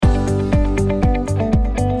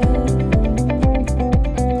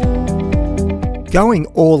Going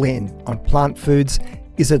all in on plant foods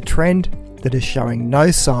is a trend that is showing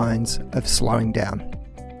no signs of slowing down.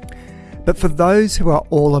 But for those who are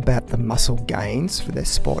all about the muscle gains for their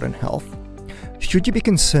sport and health, should you be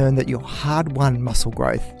concerned that your hard-won muscle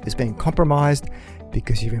growth is being compromised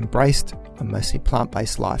because you've embraced a mostly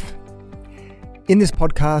plant-based life? In this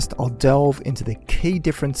podcast, I'll delve into the key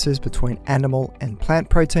differences between animal and plant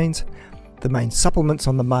proteins, the main supplements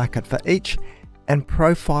on the market for each, and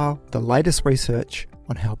profile the latest research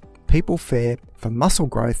on how people fare for muscle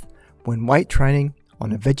growth when weight training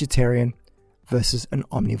on a vegetarian versus an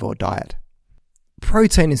omnivore diet.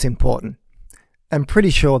 Protein is important. I'm pretty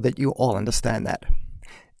sure that you all understand that.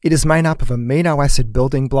 It is made up of amino acid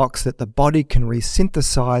building blocks that the body can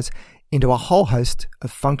resynthesize into a whole host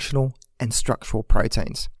of functional and structural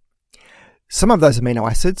proteins. Some of those amino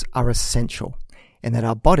acids are essential in that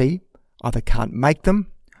our body either can't make them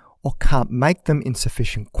or can't make them in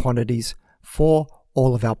sufficient quantities for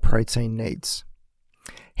all of our protein needs.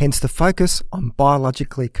 Hence the focus on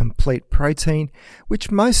biologically complete protein,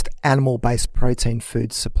 which most animal-based protein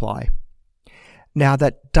foods supply. Now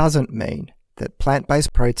that doesn't mean that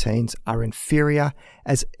plant-based proteins are inferior,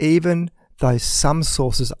 as even though some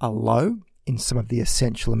sources are low in some of the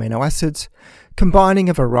essential amino acids, combining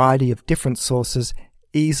a variety of different sources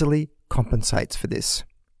easily compensates for this.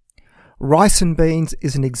 Rice and beans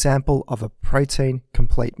is an example of a protein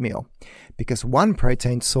complete meal because one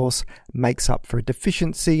protein source makes up for a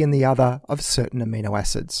deficiency in the other of certain amino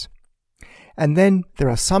acids. And then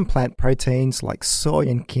there are some plant proteins like soy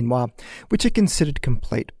and quinoa, which are considered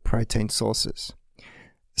complete protein sources.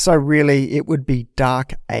 So really, it would be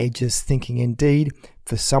dark ages thinking indeed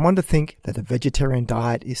for someone to think that a vegetarian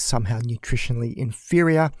diet is somehow nutritionally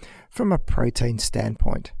inferior from a protein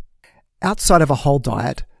standpoint. Outside of a whole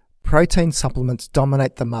diet, protein supplements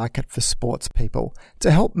dominate the market for sports people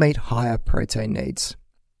to help meet higher protein needs.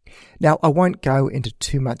 Now, I won't go into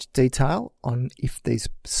too much detail on if these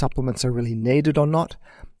supplements are really needed or not,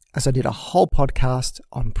 as I did a whole podcast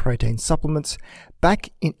on protein supplements back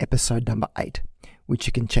in episode number 8, which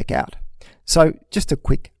you can check out. So just a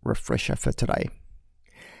quick refresher for today.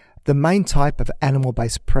 The main type of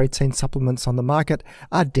animal-based protein supplements on the market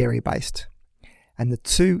are dairy-based. And the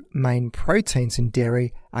two main proteins in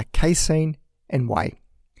dairy are casein and whey.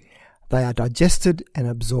 They are digested and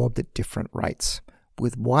absorbed at different rates,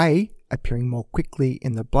 with whey appearing more quickly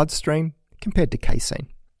in the bloodstream compared to casein.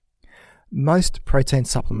 Most protein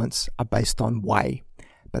supplements are based on whey,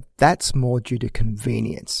 but that's more due to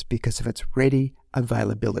convenience because of its ready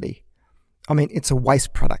availability. I mean, it's a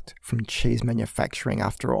waste product from cheese manufacturing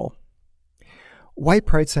after all. Whey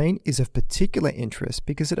protein is of particular interest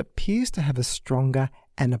because it appears to have a stronger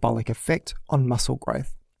anabolic effect on muscle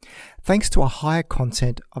growth, thanks to a higher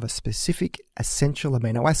content of a specific essential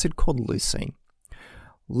amino acid called leucine.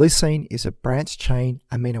 Leucine is a branched-chain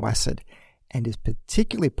amino acid and is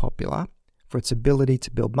particularly popular for its ability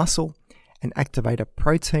to build muscle and activate a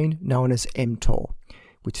protein known as mTOR,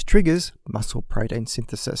 which triggers muscle protein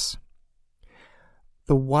synthesis.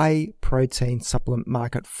 The whey protein supplement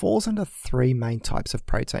market falls under three main types of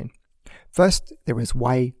protein. First, there is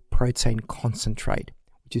whey protein concentrate,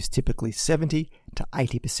 which is typically 70 to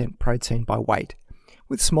 80% protein by weight,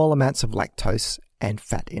 with small amounts of lactose and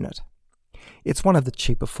fat in it. It's one of the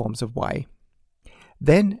cheaper forms of whey.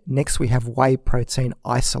 Then, next we have whey protein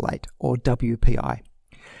isolate, or WPI.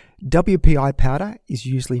 WPI powder is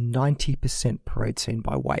usually 90% protein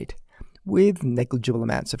by weight, with negligible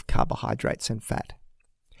amounts of carbohydrates and fat.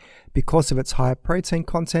 Because of its higher protein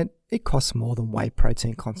content, it costs more than whey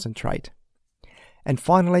protein concentrate. And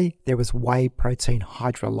finally, there is whey protein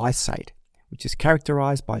hydrolysate, which is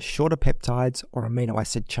characterized by shorter peptides or amino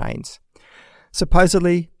acid chains,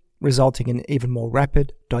 supposedly resulting in even more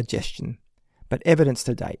rapid digestion, but evidence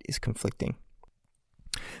to date is conflicting.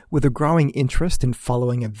 With a growing interest in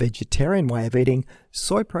following a vegetarian way of eating,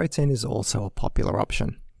 soy protein is also a popular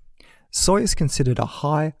option. Soy is considered a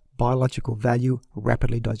high biological value,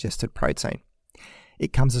 rapidly digested protein.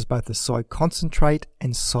 It comes as both a soy concentrate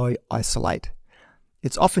and soy isolate.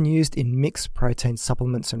 It's often used in mixed protein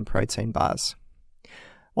supplements and protein bars.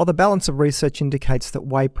 While the balance of research indicates that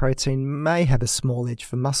whey protein may have a small edge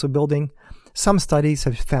for muscle building, some studies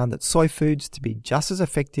have found that soy foods to be just as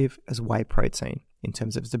effective as whey protein in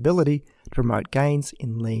terms of its ability to promote gains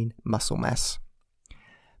in lean muscle mass.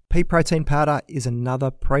 Pea protein powder is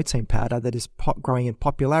another protein powder that is growing in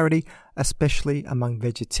popularity, especially among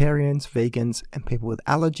vegetarians, vegans, and people with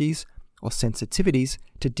allergies or sensitivities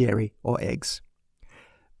to dairy or eggs.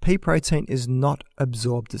 Pea protein is not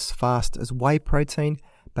absorbed as fast as whey protein,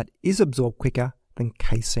 but is absorbed quicker than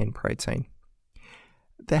casein protein.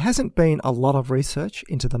 There hasn't been a lot of research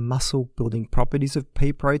into the muscle-building properties of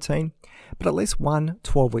pea protein, but at least one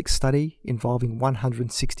 12-week study involving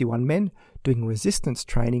 161 men doing resistance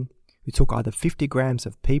training who took either 50 grams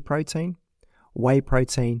of pea protein, whey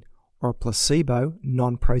protein, or a placebo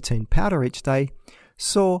non-protein powder each day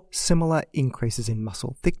saw similar increases in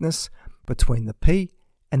muscle thickness between the pea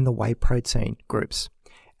and the whey protein groups,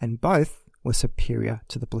 and both were superior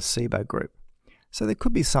to the placebo group. So there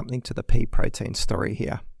could be something to the pea protein story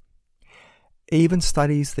here. Even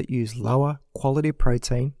studies that use lower quality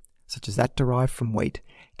protein, such as that derived from wheat,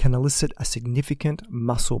 can elicit a significant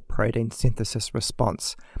muscle protein synthesis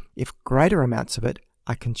response if greater amounts of it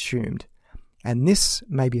are consumed, and this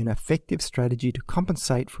may be an effective strategy to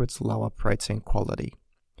compensate for its lower protein quality.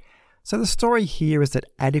 So the story here is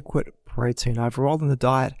that adequate protein overall in the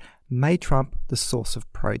diet may trump the source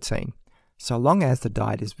of protein, so long as the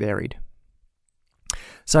diet is varied.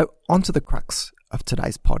 So onto the crux of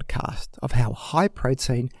today's podcast of how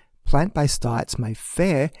high-protein plant-based diets may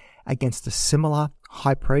fare against a similar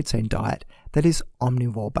high-protein diet that is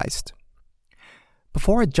omnivore-based.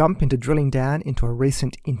 Before I jump into drilling down into a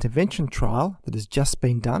recent intervention trial that has just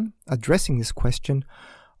been done addressing this question,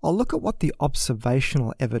 I'll look at what the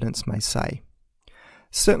observational evidence may say.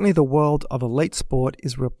 Certainly the world of elite sport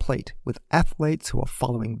is replete with athletes who are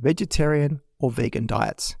following vegetarian or vegan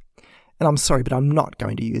diets. And I'm sorry, but I'm not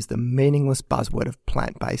going to use the meaningless buzzword of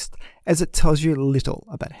plant-based, as it tells you little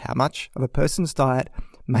about how much of a person's diet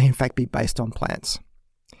may in fact be based on plants.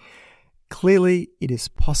 Clearly, it is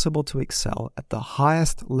possible to excel at the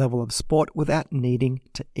highest level of sport without needing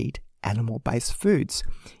to eat animal-based foods,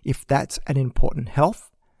 if that's an important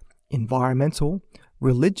health, environmental,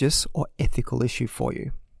 religious, or ethical issue for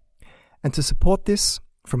you. And to support this,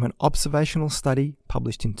 from an observational study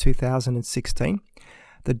published in 2016,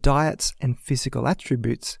 the diets and physical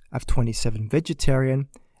attributes of 27 vegetarian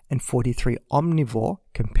and 43 omnivore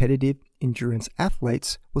competitive endurance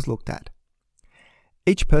athletes was looked at.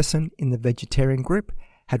 Each person in the vegetarian group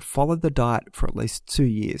had followed the diet for at least 2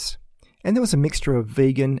 years, and there was a mixture of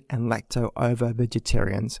vegan and lacto-ovo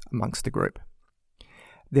vegetarians amongst the group.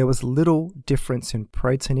 There was little difference in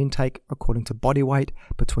protein intake according to body weight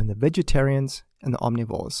between the vegetarians and the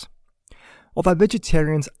omnivores. Although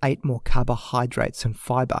vegetarians ate more carbohydrates and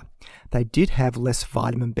fibre, they did have less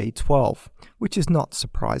vitamin B12, which is not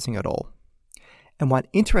surprising at all. And one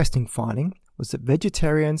interesting finding was that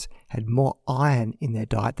vegetarians had more iron in their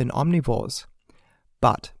diet than omnivores.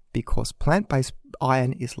 But because plant-based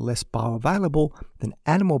iron is less bioavailable than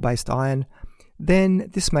animal-based iron, then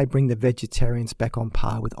this may bring the vegetarians back on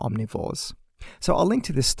par with omnivores. So I'll link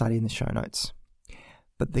to this study in the show notes.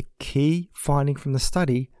 But the key finding from the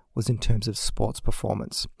study was in terms of sports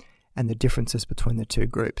performance and the differences between the two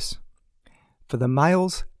groups. For the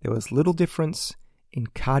males, there was little difference in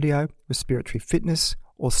cardio, respiratory fitness,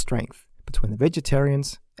 or strength between the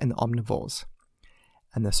vegetarians and the omnivores.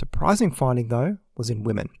 And the surprising finding, though, was in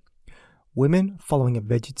women. Women following a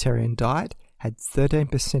vegetarian diet had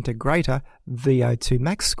 13% or greater VO2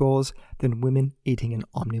 max scores than women eating an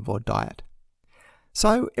omnivore diet.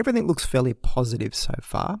 So everything looks fairly positive so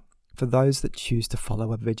far for those that choose to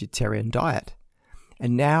follow a vegetarian diet.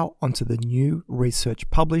 And now onto the new research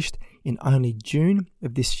published in only June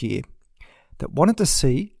of this year that wanted to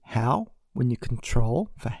see how, when you control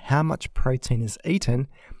for how much protein is eaten,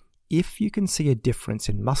 if you can see a difference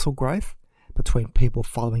in muscle growth between people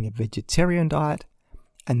following a vegetarian diet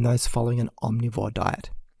and those following an omnivore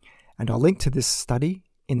diet. And I'll link to this study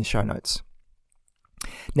in the show notes.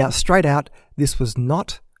 Now, straight out, this was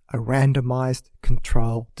not a randomized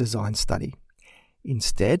control design study.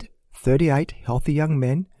 Instead, 38 healthy young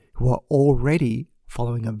men who are already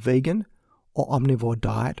following a vegan or omnivore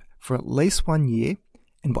diet for at least 1 year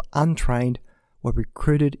and were untrained were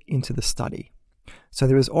recruited into the study. So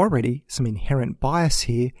there is already some inherent bias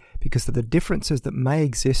here because of the differences that may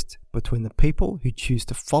exist between the people who choose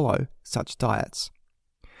to follow such diets.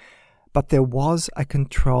 But there was a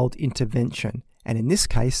controlled intervention, and in this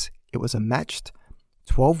case, it was a matched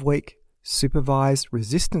 12-week supervised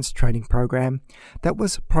resistance training program that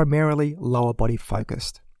was primarily lower body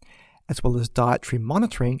focused, as well as dietary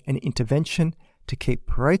monitoring and intervention to keep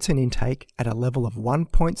protein intake at a level of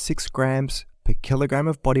 1.6 grams per kilogram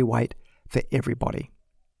of body weight for everybody.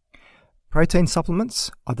 Protein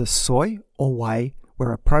supplements, either soy or whey,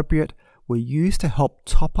 where appropriate, were used to help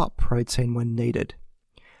top up protein when needed.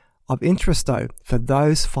 Of interest though, for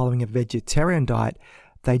those following a vegetarian diet,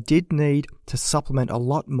 they did need to supplement a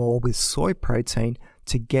lot more with soy protein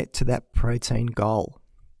to get to that protein goal.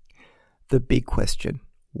 The big question,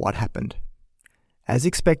 what happened? As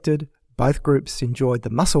expected, Both groups enjoyed the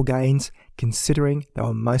muscle gains, considering they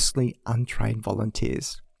were mostly untrained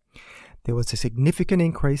volunteers. There was a significant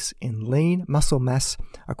increase in lean muscle mass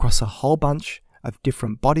across a whole bunch of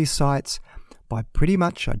different body sites by pretty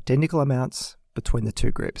much identical amounts between the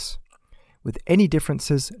two groups, with any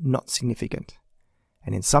differences not significant.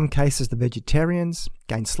 And in some cases, the vegetarians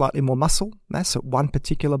gained slightly more muscle mass at one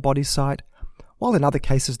particular body site, while in other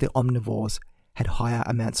cases, the omnivores had higher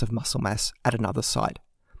amounts of muscle mass at another site.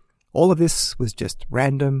 All of this was just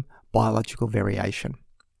random biological variation.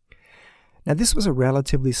 Now, this was a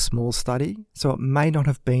relatively small study, so it may not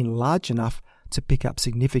have been large enough to pick up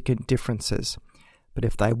significant differences. But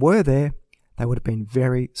if they were there, they would have been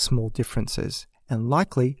very small differences and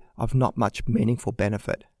likely of not much meaningful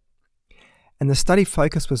benefit. And the study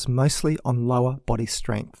focus was mostly on lower body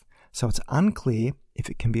strength, so it's unclear if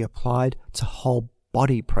it can be applied to whole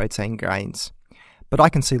body protein gains. But I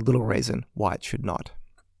can see little reason why it should not.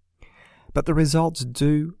 But the results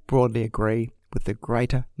do broadly agree with the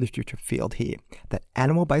greater literature field here, that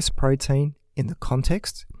animal-based protein in the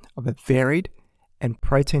context of a varied and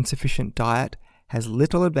protein-sufficient diet has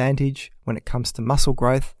little advantage when it comes to muscle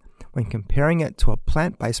growth when comparing it to a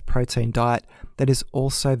plant-based protein diet that is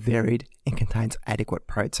also varied and contains adequate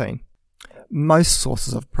protein. Most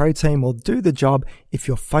sources of protein will do the job if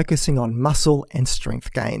you're focusing on muscle and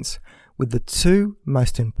strength gains, with the two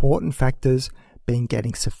most important factors being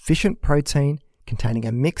getting sufficient protein containing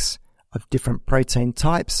a mix of different protein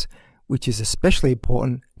types, which is especially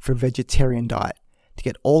important for a vegetarian diet to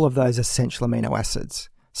get all of those essential amino acids.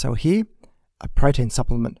 So here, a protein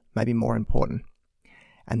supplement may be more important.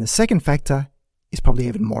 And the second factor is probably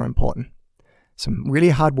even more important: some really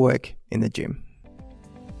hard work in the gym.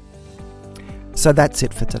 So that's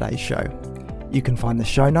it for today's show. You can find the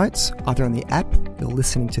show notes either on the app you're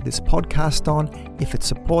listening to this podcast on, if it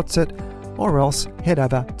supports it, or else head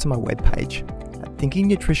over to my webpage at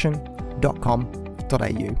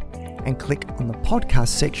thinkingnutrition.com.au and click on the podcast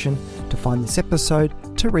section to find this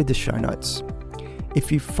episode to read the show notes. If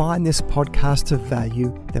you find this podcast of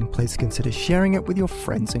value, then please consider sharing it with your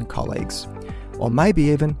friends and colleagues, or maybe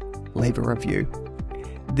even leave a review.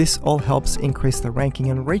 This all helps increase the ranking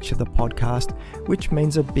and reach of the podcast, which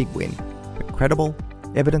means a big win for credible,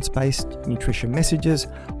 evidence-based nutrition messages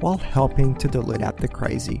while helping to dilute out the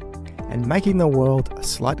crazy and making the world a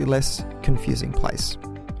slightly less confusing place.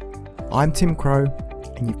 I'm Tim Crowe,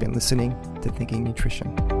 and you've been listening to Thinking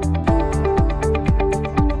Nutrition.